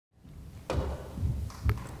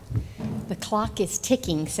the clock is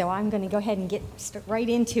ticking, so I'm going to go ahead and get right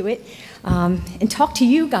into it and talk to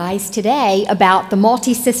you guys today about the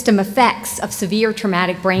multi-system effects of severe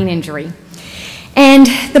traumatic brain injury. And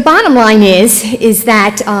the bottom line is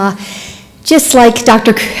that just like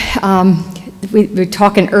we were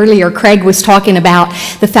talking earlier, Craig was talking about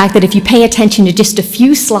the fact that if you pay attention to just a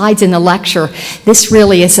few slides in the lecture, this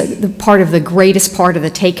really is part of the greatest part of the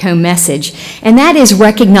take-home message, and that is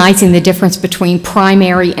recognizing the difference between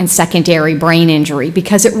primary and secondary brain injury,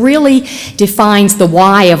 because it really defines the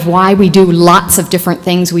why of why we do lots of different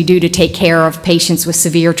things we do to take care of patients with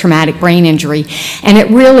severe traumatic brain injury, and it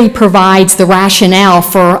really provides the rationale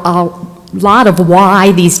for a lot of why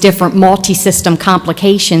these different multi-system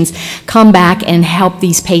complications come back and help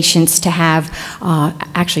these patients to have,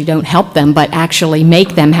 actually don't help them, but actually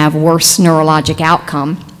make them have worse neurologic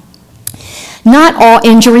outcome. Not all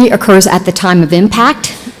injury occurs at the time of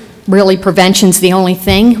impact. Really, prevention's the only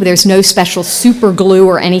thing. There's no special super glue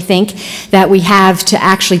or anything that we have to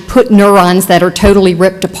actually put neurons that are totally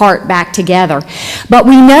ripped apart back together. But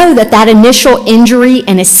we know that that initial injury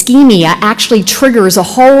and ischemia actually triggers a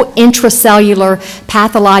whole intracellular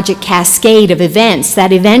pathologic cascade of events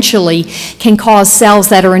that eventually can cause cells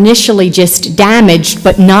that are initially just damaged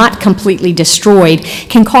but not completely destroyed,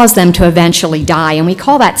 can cause them to eventually die. And we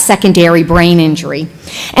call that secondary brain injury.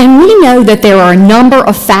 And we know that there are a number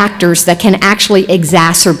of factors that can actually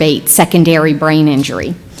exacerbate secondary brain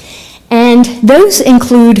injury. And those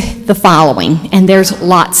include the following, and there's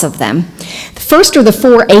lots of them. The first are the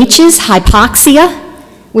 4 H's: hypoxia,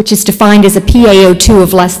 which is defined as a PaO2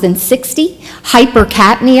 of less than 60,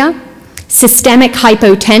 hypercapnia, systemic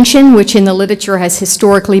hypotension, which in the literature has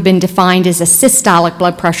historically been defined as a systolic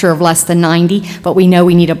blood pressure of less than 90, but we know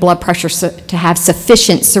we need a blood pressure to have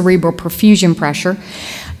sufficient cerebral perfusion pressure,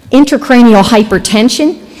 intracranial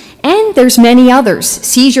hypertension, and there's many others.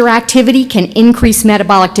 Seizure activity can increase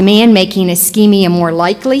metabolic demand, making ischemia more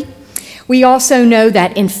likely. We also know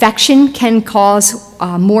that infection can cause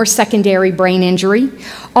more secondary brain injury.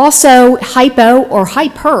 Also, hypo or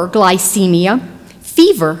hyperglycemia,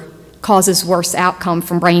 fever, causes worse outcome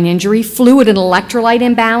from brain injury, fluid and electrolyte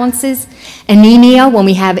imbalances, anemia when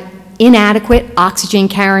we have inadequate oxygen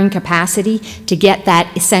carrying capacity to get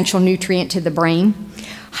that essential nutrient to the brain,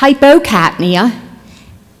 hypocapnia,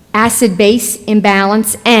 acid-base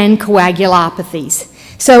imbalance, and coagulopathies.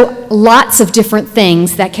 So lots of different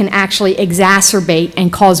things that can actually exacerbate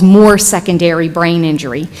and cause more secondary brain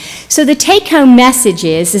injury. So the take-home message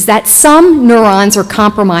is that some neurons are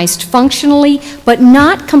compromised functionally, but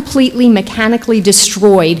not completely mechanically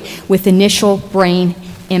destroyed with initial brain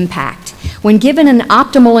impact. When given an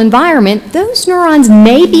optimal environment, those neurons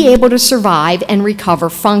may be able to survive and recover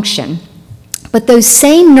function. But those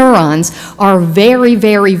same neurons are very,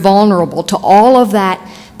 very vulnerable to all of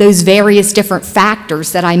those various different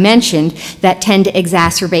factors that I mentioned that tend to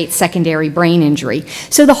exacerbate secondary brain injury.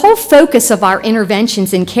 So the whole focus of our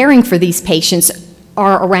interventions in caring for these patients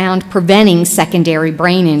are around preventing secondary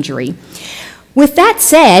brain injury. With that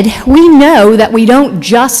said, we know that we don't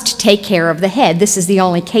just take care of the head. This is the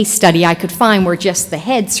only case study I could find where just the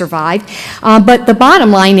head survived. But the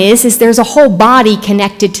bottom line is there's a whole body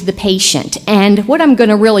connected to the patient. And what I'm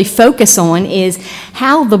going to really focus on is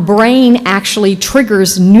how the brain actually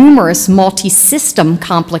triggers numerous multi-system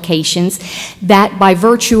complications that, by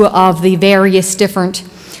virtue of the various different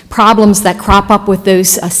problems that crop up with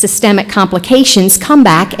those systemic complications, come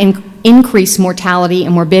back and increase mortality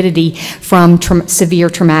and morbidity from severe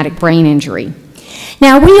traumatic brain injury.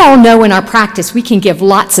 Now, we all know in our practice we can give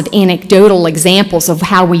lots of anecdotal examples of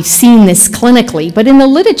how we've seen this clinically, but in the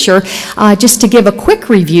literature, just to give a quick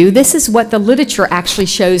review, this is what the literature actually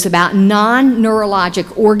shows about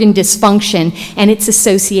non-neurologic organ dysfunction and its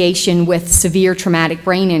association with severe traumatic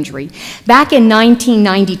brain injury. Back in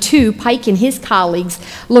 1992, Pike and his colleagues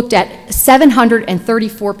looked at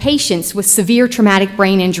 734 patients with severe traumatic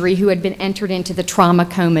brain injury who had been entered into the trauma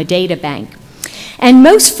coma data bank. And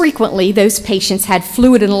most frequently, those patients had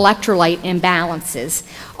fluid and electrolyte imbalances,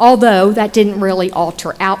 although that didn't really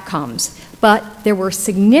alter outcomes. But there were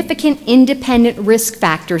significant independent risk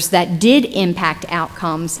factors that did impact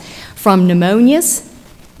outcomes, from pneumonias,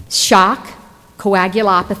 shock,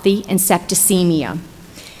 coagulopathy, and septicemia.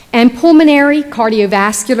 And pulmonary,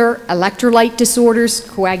 cardiovascular, electrolyte disorders,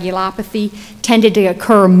 coagulopathy tended to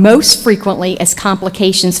occur most frequently as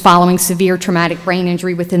complications following severe traumatic brain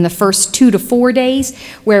injury within the first 2 to 4 days,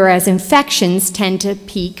 whereas infections tend to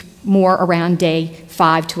peak more around day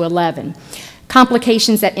 5 to 11.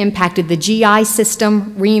 Complications that impacted the GI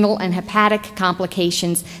system, renal and hepatic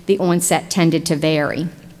complications, the onset tended to vary.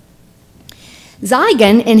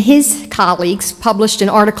 Zygon and his colleagues published an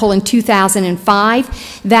article in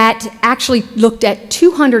 2005 that actually looked at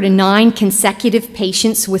 209 consecutive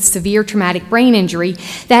patients with severe traumatic brain injury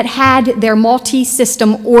that had their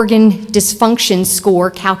multi-system organ dysfunction score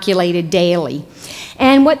calculated daily.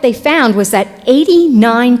 And what they found was that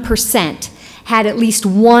 89% had at least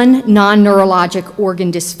one non-neurologic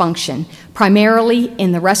organ dysfunction, primarily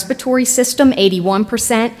in the respiratory system,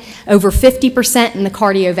 81%, over 50% in the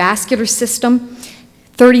cardiovascular system,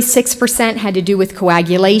 36% had to do with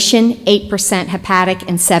coagulation, 8% hepatic,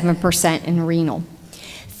 and 7% in renal.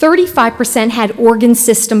 35% had organ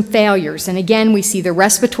system failures, and again we see the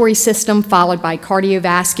respiratory system followed by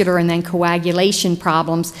cardiovascular and then coagulation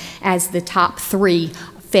problems as the top three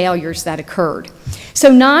failures that occurred.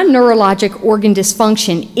 So non-neurologic organ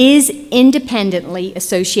dysfunction is independently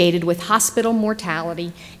associated with hospital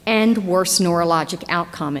mortality and worse neurologic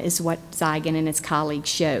outcome, is what Zygon and his colleagues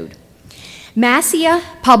showed. Massia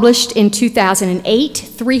published in 2008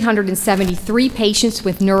 373 patients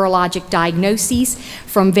with neurologic diagnoses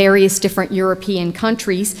from various different European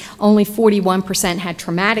countries. Only 41% had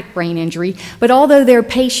traumatic brain injury, but although their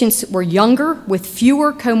patients were younger with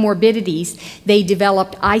fewer comorbidities, they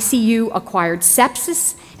developed ICU-acquired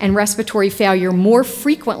sepsis and respiratory failure more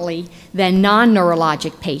frequently than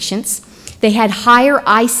non-neurologic patients. They had higher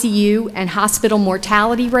ICU and hospital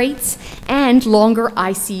mortality rates and longer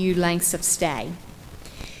ICU lengths of stay.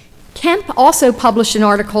 Kemp also published an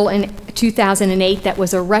article in 2008 that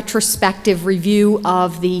was a retrospective review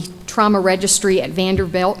of the trauma registry at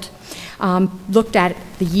Vanderbilt, looked at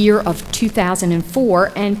the year of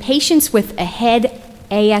 2004, and patients with a head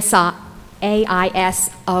AIS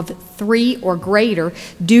of 3 or greater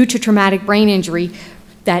due to traumatic brain injury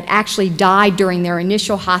that actually died during their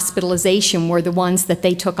initial hospitalization were the ones that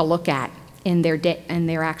they took a look at in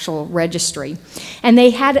their actual registry. And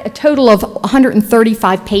they had a total of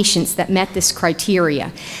 135 patients that met this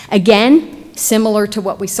criteria. Again, similar to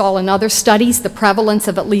what we saw in other studies, the prevalence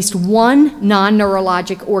of at least one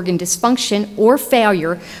non-neurologic organ dysfunction or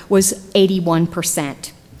failure was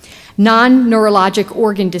 81%. Non-neurologic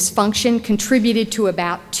organ dysfunction contributed to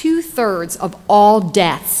about 2/3 of all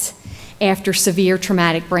deaths after severe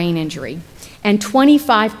traumatic brain injury, and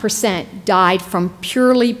 25% died from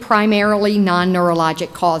primarily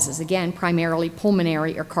non-neurologic causes, again, primarily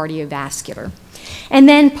pulmonary or cardiovascular. And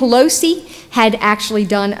then Pelosi had actually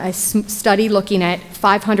done a study looking at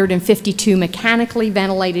 552 mechanically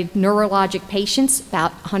ventilated neurologic patients,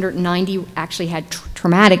 about 190 actually had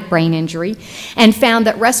traumatic brain injury, and found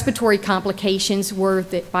that respiratory complications were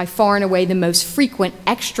by far and away the most frequent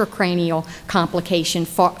extracranial complication,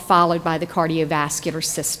 followed by the cardiovascular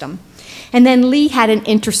system. And then Lee had an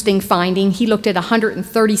interesting finding. He looked at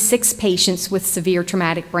 136 patients with severe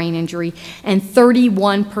traumatic brain injury, and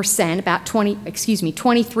 31%,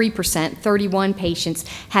 23%, 31 patients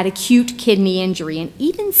had acute kidney injury, and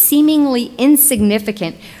even seemingly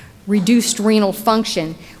insignificant reduced renal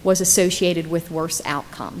function was associated with worse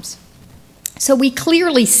outcomes. So we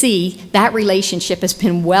clearly see that relationship has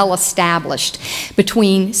been well established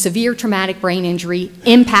between severe traumatic brain injury,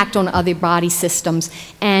 impact on other body systems,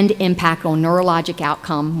 and impact on neurologic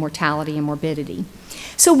outcome, mortality, and morbidity.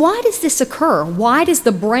 So why does this occur? Why does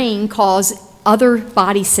the brain cause other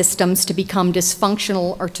body systems to become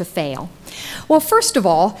dysfunctional or to fail? Well, first of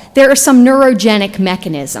all, there are some neurogenic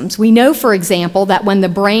mechanisms. We know, for example, that when the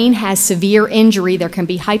brain has severe injury, there can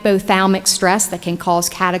be hypothalamic stress that can cause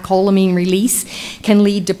catecholamine release, can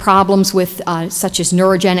lead to problems with such as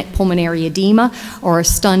neurogenic pulmonary edema or a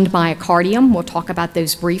stunned myocardium. We'll talk about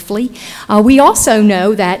those briefly. We also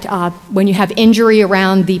know that when you have injury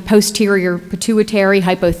around the posterior pituitary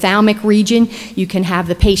hypothalamic region, you can have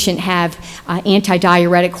the patient have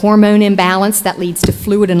antidiuretic hormone imbalance that leads to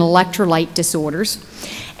fluid and electrolyte disorders.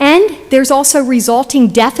 And there's also resulting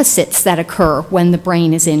deficits that occur when the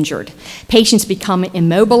brain is injured. Patients become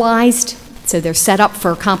immobilized, so they're set up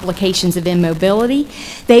for complications of immobility.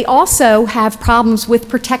 They also have problems with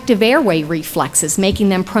protective airway reflexes, making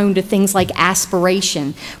them prone to things like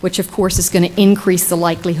aspiration, which of course is going to increase the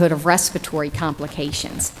likelihood of respiratory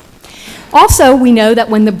complications. Also, we know that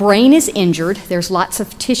when the brain is injured, there's lots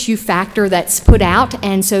of tissue factor that's put out,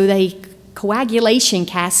 and so the coagulation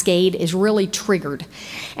cascade is really triggered.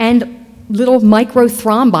 And little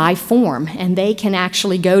microthrombi form, and they can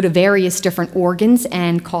actually go to various different organs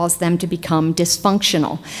and cause them to become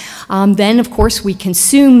dysfunctional. Then, of course, we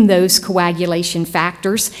consume those coagulation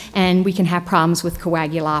factors, and we can have problems with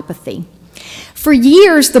coagulopathy. For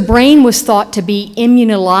years, the brain was thought to be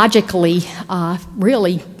immunologically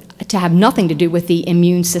really to have nothing to do with the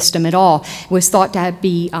immune system at all. It was thought to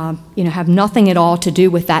be, have nothing at all to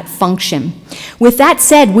do with that function. With that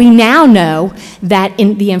said, we now know that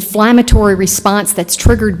in the inflammatory response that's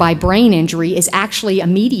triggered by brain injury is actually a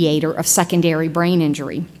mediator of secondary brain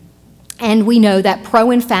injury. And we know that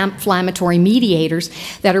pro-inflammatory mediators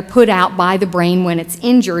that are put out by the brain when it's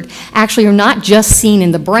injured actually are not just seen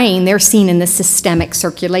in the brain, they're seen in the systemic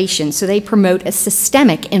circulation. So they promote a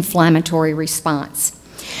systemic inflammatory response.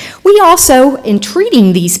 We also, in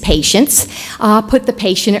treating these patients, put the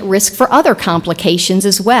patient at risk for other complications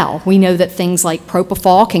as well. We know that things like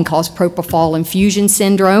propofol can cause propofol infusion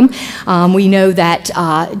syndrome. We know that,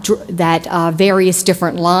 various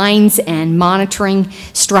different lines and monitoring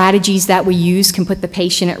strategies that we use can put the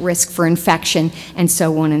patient at risk for infection, and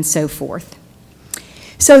so on and so forth.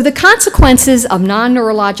 So the consequences of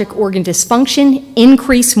non-neurologic organ dysfunction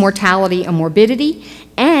increase mortality and morbidity,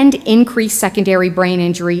 and increase secondary brain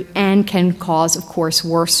injury, and can cause, of course,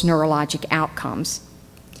 worse neurologic outcomes.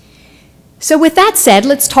 So with that said,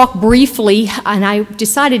 let's talk briefly, and I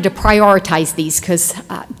decided to prioritize these because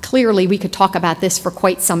clearly we could talk about this for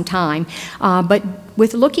quite some time, but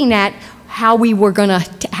with looking at how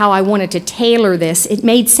I wanted to tailor this, it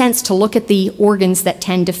made sense to look at the organs that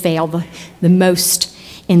tend to fail the most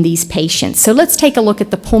in these patients. So let's take a look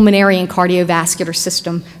at the pulmonary and cardiovascular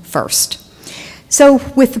system first. So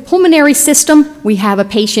with the pulmonary system, we have a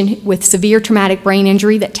patient with severe traumatic brain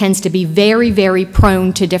injury that tends to be very, very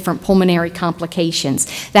prone to different pulmonary complications.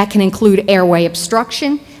 That can include airway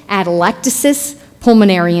obstruction, atelectasis,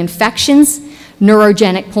 pulmonary infections,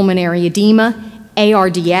 neurogenic pulmonary edema,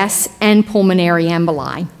 ARDS, and pulmonary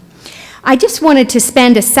emboli. I just wanted to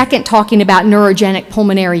spend a second talking about neurogenic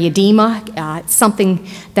pulmonary edema. It's something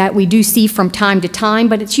that we do see from time to time,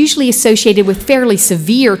 but it's usually associated with fairly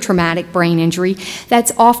severe traumatic brain injury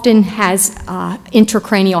that often has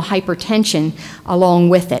intracranial hypertension along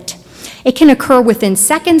with it. It can occur within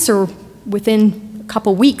seconds or within a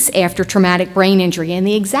couple weeks after traumatic brain injury, and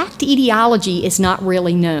the exact etiology is not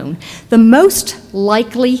really known. The most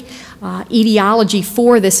likely etiology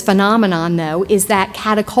for this phenomenon, though, is that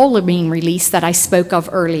catecholamine release that I spoke of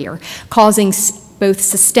earlier, causing both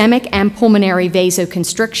systemic and pulmonary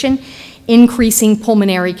vasoconstriction, increasing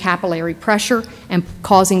pulmonary capillary pressure and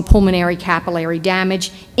causing pulmonary capillary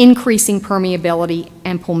damage, increasing permeability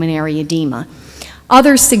and pulmonary edema.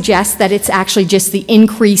 Others suggest that it's actually just the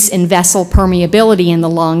increase in vessel permeability in the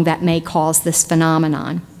lung that may cause this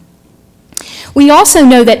phenomenon. We also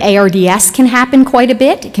know that ARDS can happen quite a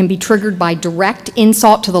bit. It can be triggered by direct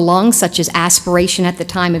insult to the lungs, such as aspiration at the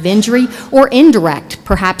time of injury, or indirect,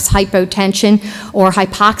 perhaps hypotension or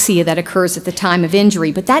hypoxia that occurs at the time of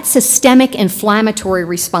injury. But that systemic inflammatory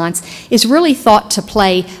response is really thought to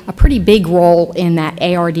play a pretty big role in that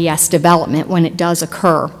ARDS development when it does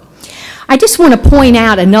occur. I just want to point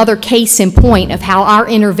out another case in point of how our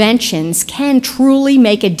interventions can truly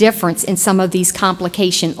make a difference in some of these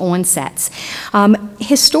complication onsets.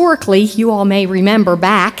 Historically, you all may remember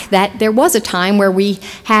back that there was a time where we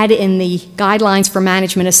had in the guidelines for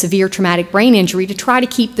management of severe traumatic brain injury to try to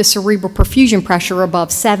keep the cerebral perfusion pressure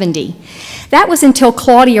above 70. That was until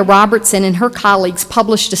Claudia Robertson and her colleagues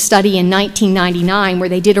published a study in 1999 where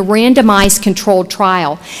they did a randomized controlled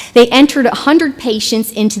trial. They entered 100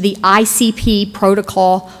 patients into the ICP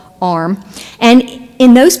protocol arm, and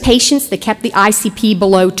in those patients that kept the ICP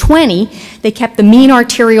below 20, they kept the mean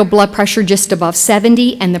arterial blood pressure just above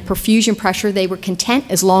 70, and the perfusion pressure, they were content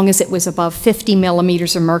as long as it was above 50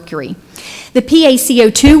 millimeters of mercury. The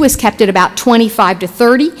PaCO2 was kept at about 25 to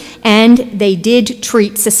 30, and they did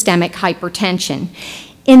treat systemic hypertension.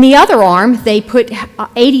 In the other arm, they put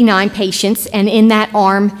 89 patients, and in that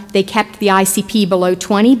arm, they kept the ICP below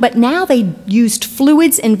 20, but now they used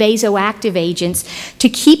fluids and vasoactive agents to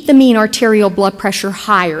keep the mean arterial blood pressure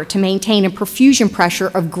higher, to maintain a perfusion pressure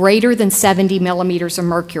of greater than 70 millimeters of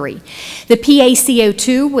mercury. The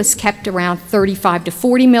PaCO2 was kept around 35 to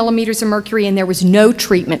 40 millimeters of mercury, and there was no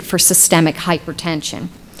treatment for systemic hypertension.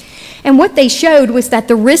 And what they showed was that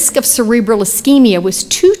the risk of cerebral ischemia was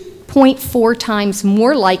 2.4 times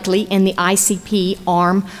more likely in the ICP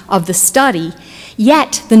arm of the study,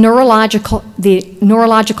 yet the neurological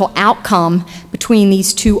outcome between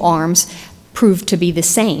these two arms proved to be the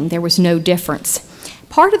same. There was no difference.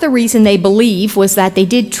 Part of the reason they believe was that they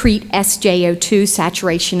did treat SJO2,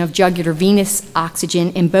 saturation of jugular venous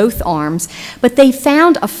oxygen, in both arms, but they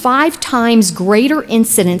found a 5 times greater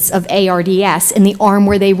incidence of ARDS in the arm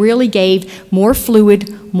where they really gave more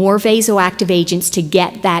fluid, more vasoactive agents to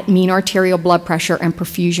get that mean arterial blood pressure and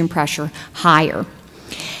perfusion pressure higher.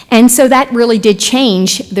 And so that really did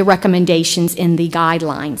change the recommendations in the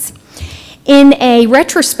guidelines. In a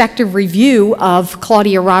retrospective review of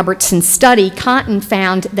Claudia Robertson's study, Cotton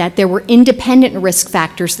found that there were independent risk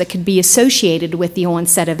factors that could be associated with the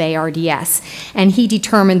onset of ARDS, and he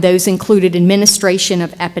determined those included administration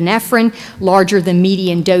of epinephrine, larger than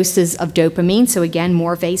median doses of dopamine, so again,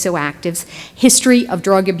 more vasoactives, history of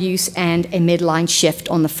drug abuse, and a midline shift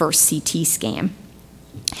on the first CT scan.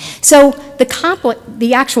 So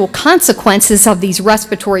the actual consequences of these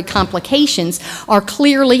respiratory complications are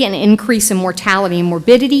clearly an increase in mortality and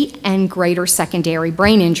morbidity, and greater secondary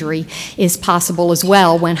brain injury is possible as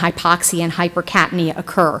well when hypoxia and hypercapnia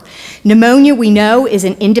occur. Pneumonia, we know, is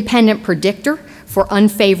an independent predictor for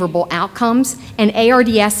unfavorable outcomes, and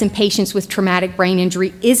ARDS in patients with traumatic brain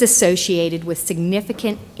injury is associated with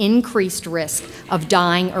significant increased risk of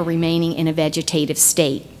dying or remaining in a vegetative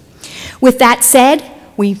state. With that said,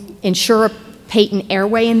 we ensure a patent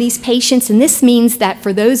airway in these patients, and this means that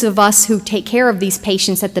for those of us who take care of these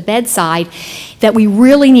patients at the bedside, that we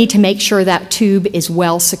really need to make sure that tube is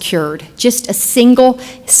well secured. Just a single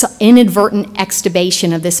inadvertent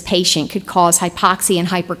extubation of this patient could cause hypoxia and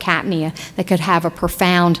hypercapnia that could have a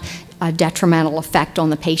profound detrimental effect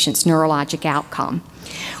on the patient's neurologic outcome.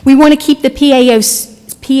 We want to keep the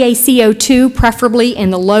PaCO2 preferably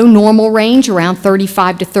in the low normal range, around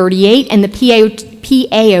 35 to 38, and the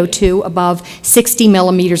PaO2 above 60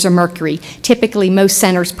 millimeters of mercury. Typically, most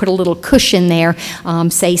centers put a little cushion there,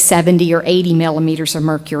 say 70 or 80 millimeters of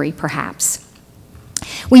mercury, perhaps.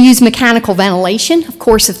 We use mechanical ventilation. Of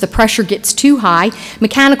course, if the pressure gets too high,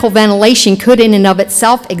 mechanical ventilation could in and of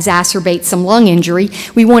itself exacerbate some lung injury.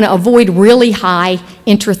 We want to avoid really high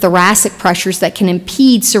intrathoracic pressures that can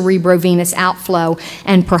impede cerebrovenous outflow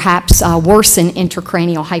and perhaps worsen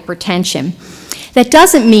intracranial hypertension. That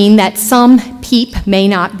doesn't mean that some PEEP may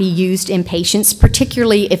not be used in patients,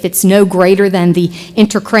 particularly if it's no greater than the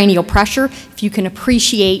intracranial pressure, if you can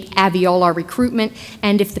appreciate alveolar recruitment,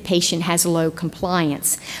 and if the patient has low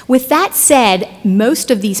compliance. With that said,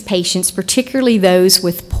 most of these patients, particularly those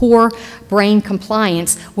with poor brain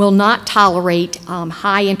compliance, will not tolerate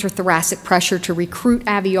high intrathoracic pressure to recruit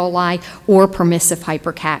alveoli or permissive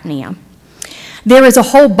hypercapnia. There is a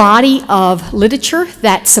whole body of literature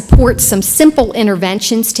that supports some simple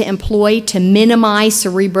interventions to employ to minimize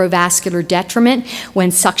cerebrovascular detriment when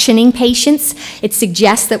suctioning patients. It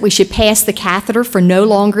suggests that we should pass the catheter for no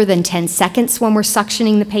longer than 10 seconds when we're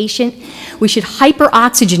suctioning the patient. We should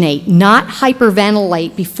hyperoxygenate, not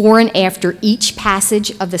hyperventilate, before and after each passage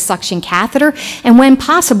of the suction catheter, and when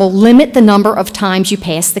possible, limit the number of times you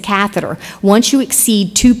pass the catheter. Once you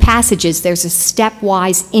exceed 2 passages, there's a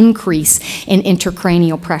stepwise increase in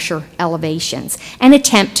intracranial pressure elevations, and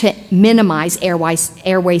attempt to minimize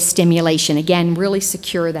airway stimulation. Again, really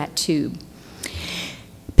secure that tube.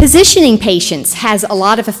 Positioning patients has a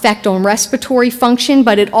lot of effect on respiratory function,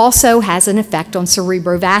 but it also has an effect on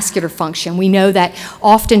cerebrovascular function. We know that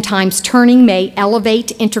oftentimes turning may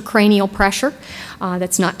elevate intracranial pressure.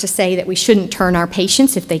 That's not to say that we shouldn't turn our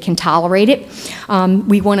patients if they can tolerate it.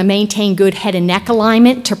 We want to maintain good head and neck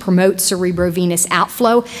alignment to promote cerebrovenous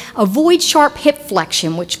outflow. Avoid sharp hip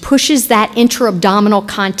flexion, which pushes that intra-abdominal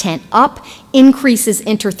content up, increases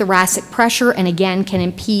intrathoracic pressure, and again can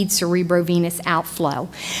impede cerebrovenous outflow.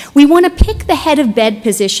 We want to pick the head of bed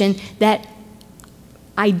position that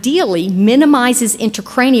ideally minimizes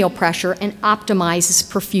intracranial pressure and optimizes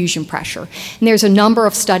perfusion pressure. And there's a number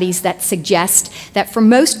of studies that suggest that for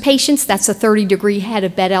most patients that's a 30-degree head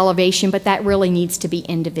of bed elevation, but that really needs to be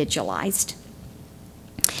individualized.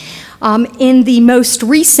 In the most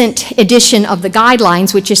recent edition of the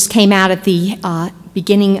guidelines, which just came out at the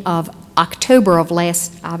beginning of October of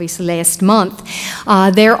last month,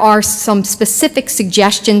 there are some specific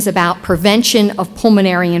suggestions about prevention of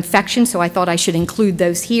pulmonary infection, so I thought I should include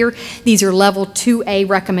those here. These are level 2A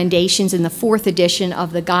recommendations in the 4th edition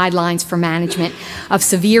of the Guidelines for Management of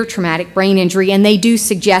Severe Traumatic Brain Injury, and they do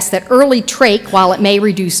suggest that early trach, while it may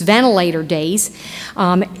reduce ventilator days,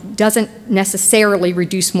 doesn't necessarily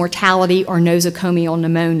reduce mortality or nosocomial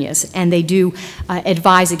pneumonias, and they do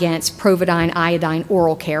advise against providine iodine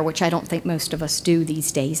oral care, which I don't think most of us do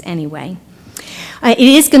these days anyway. It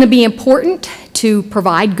is going to be important to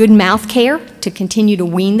provide good mouth care, to continue to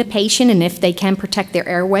wean the patient, and if they can protect their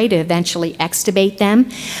airway, to eventually extubate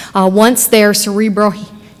them. Once their cerebral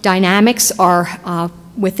dynamics are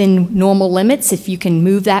within normal limits, if you can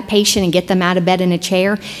move that patient and get them out of bed in a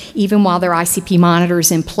chair, even while their ICP monitor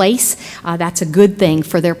is in place, that's a good thing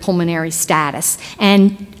for their pulmonary status.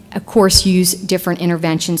 And of course, use different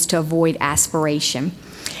interventions to avoid aspiration.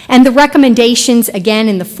 And the recommendations, again,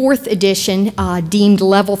 in the 4th edition, deemed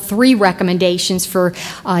level 3 recommendations for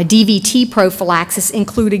DVT prophylaxis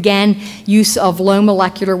include, again, use of low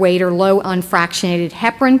molecular weight or low unfractionated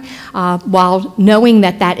heparin. While knowing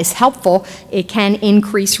that that is helpful, it can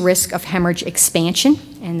increase risk of hemorrhage expansion,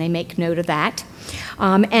 and they make note of that.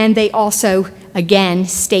 And they also, again,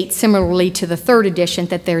 state similarly to the 3rd edition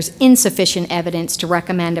that there's insufficient evidence to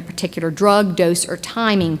recommend a particular drug, dose, or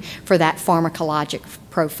timing for that pharmacologic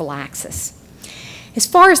prophylaxis. As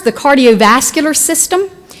far as the cardiovascular system,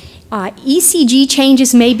 ECG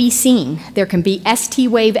changes may be seen. There can be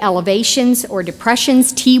ST wave elevations or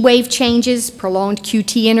depressions, T wave changes, prolonged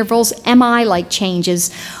QT intervals, MI-like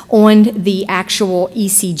changes on the actual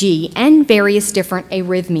ECG, and various different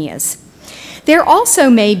arrhythmias. There also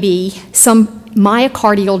may be some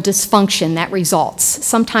myocardial dysfunction that results,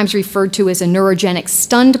 sometimes referred to as a neurogenic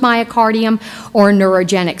stunned myocardium or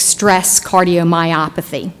neurogenic stress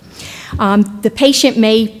cardiomyopathy. The patient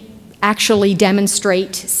may actually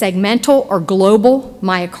demonstrate segmental or global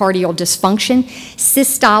myocardial dysfunction,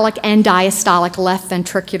 systolic and diastolic left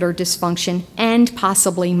ventricular dysfunction, and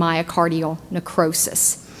possibly myocardial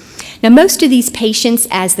necrosis. Now, most of these patients,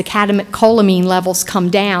 as the catecholamine levels come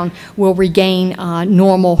down, will regain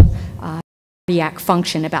normal cardiac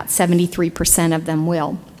function. About 73% of them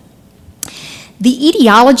will. The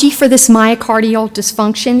etiology for this myocardial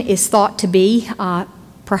dysfunction is thought to be,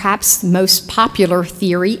 perhaps the most popular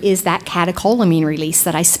theory, is that catecholamine release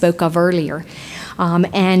that I spoke of earlier.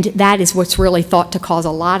 And that is what's really thought to cause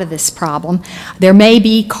a lot of this problem. There may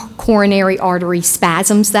be coronary artery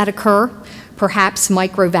spasms that occur, perhaps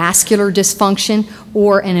microvascular dysfunction,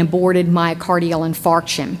 or an aborted myocardial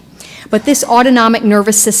infarction. But this autonomic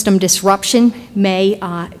nervous system disruption may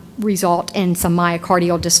result in some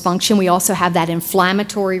myocardial dysfunction. We also have that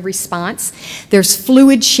inflammatory response. There's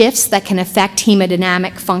fluid shifts that can affect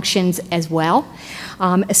hemodynamic functions as well.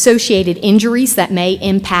 Associated injuries that may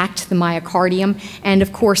impact the myocardium, and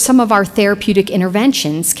of course some of our therapeutic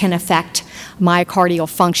interventions can affect myocardial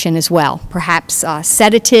function as well. Perhaps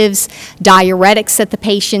sedatives, diuretics that the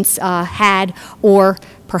patients had, or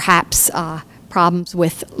perhaps problems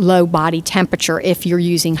with low body temperature if you're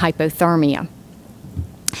using hypothermia.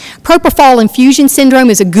 Propofol infusion syndrome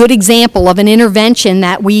is a good example of an intervention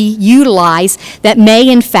that we utilize that may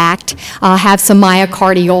in fact have some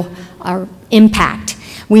myocardial impact.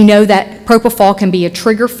 We know that propofol can be a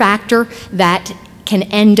trigger factor that can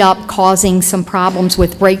end up causing some problems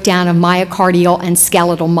with breakdown of myocardial and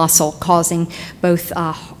skeletal muscle, causing both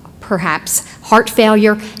perhaps heart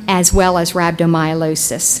failure as well as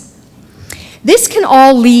rhabdomyolysis. This can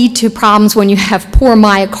all lead to problems when you have poor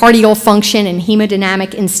myocardial function and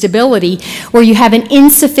hemodynamic instability, where you have an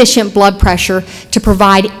insufficient blood pressure to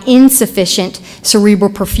provide insufficient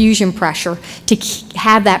cerebral perfusion pressure to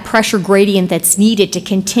have that pressure gradient that's needed to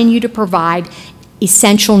continue to provide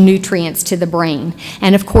essential nutrients to the brain.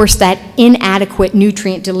 And of course, that inadequate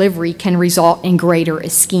nutrient delivery can result in greater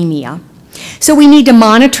ischemia. So we need to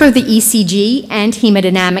monitor the ECG and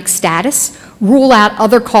hemodynamic status, rule out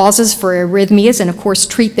other causes for arrhythmias, and of course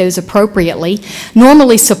treat those appropriately.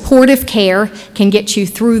 Normally supportive care can get you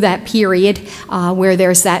through that period where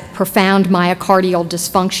there's that profound myocardial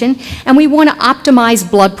dysfunction, and we want to optimize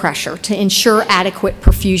blood pressure to ensure adequate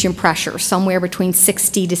perfusion pressure, somewhere between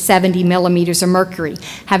 60 to 70 millimeters of mercury,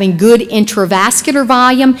 having good intravascular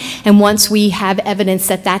volume, and once we have evidence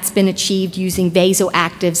that that's been achieved, using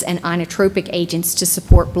vasoactives and inotropic agents to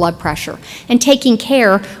support blood pressure, and taking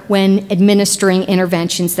care when administering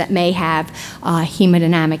interventions that may have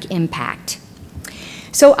hemodynamic impact.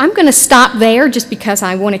 So I'm going to stop there just because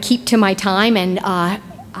I want to keep to my time, and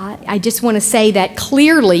I just want to say that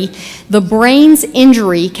clearly the brain's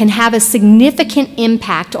injury can have a significant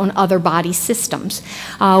impact on other body systems.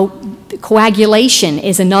 Coagulation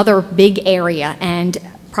is another big area, and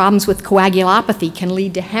problems with coagulopathy can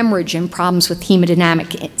lead to hemorrhage and problems with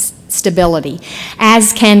hemodynamic stability,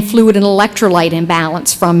 as can fluid and electrolyte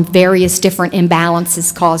imbalance from various different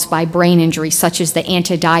imbalances caused by brain injury, such as the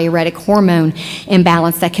antidiuretic hormone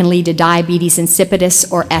imbalance that can lead to diabetes insipidus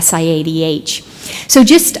or SIADH. So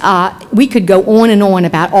just, we could go on and on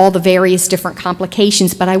about all the various different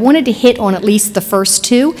complications, but I wanted to hit on at least the first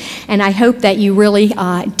two, and I hope that you really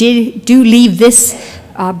do leave this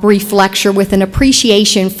brief lecture with an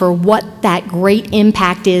appreciation for what that great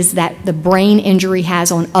impact is that the brain injury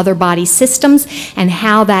has on other body systems, and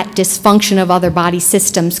how that dysfunction of other body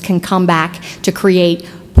systems can come back to create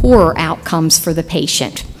poorer outcomes for the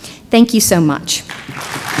patient. Thank you so much.